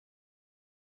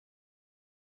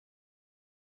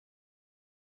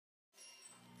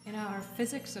In our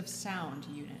Physics of Sound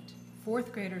unit,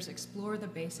 fourth graders explore the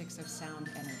basics of sound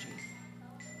energy.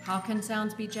 How can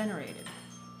sounds be generated?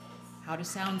 How do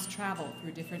sounds travel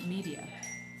through different media?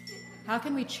 How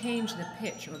can we change the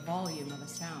pitch or volume of a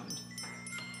sound?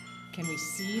 Can we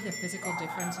see the physical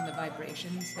difference in the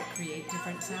vibrations that create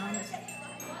different sounds?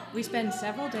 We spend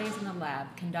several days in the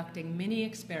lab conducting mini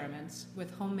experiments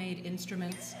with homemade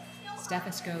instruments,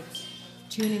 stethoscopes,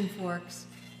 tuning forks,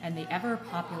 and the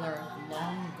ever-popular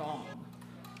long gong.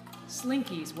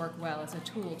 Slinkies work well as a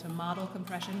tool to model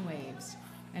compression waves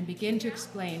and begin to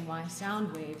explain why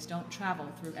sound waves don't travel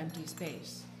through empty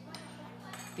space.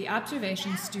 The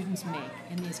observations students make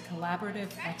in these collaborative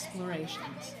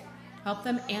explorations help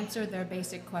them answer their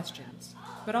basic questions,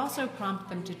 but also prompt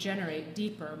them to generate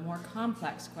deeper, more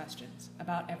complex questions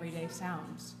about everyday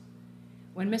sounds.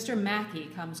 When Mr. Mackey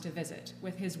comes to visit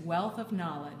with his wealth of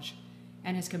knowledge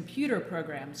and his computer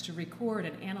programs to record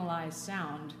and analyze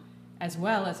sound, as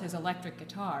well as his electric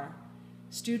guitar,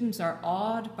 students are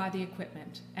awed by the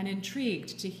equipment and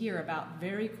intrigued to hear about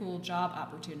very cool job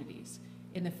opportunities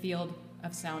in the field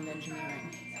of sound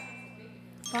engineering.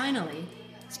 Finally,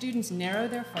 students narrow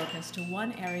their focus to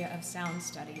one area of sound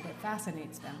study that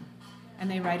fascinates them, and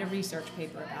they write a research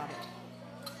paper about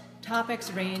it.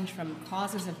 Topics range from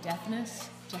causes of deafness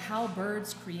to how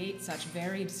birds create such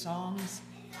varied songs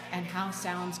and how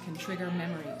sounds can trigger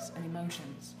memories and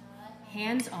emotions.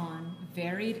 Hands-on,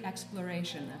 varied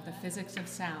exploration of the physics of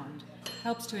sound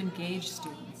helps to engage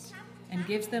students and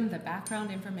gives them the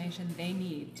background information they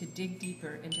need to dig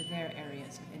deeper into their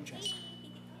areas of interest.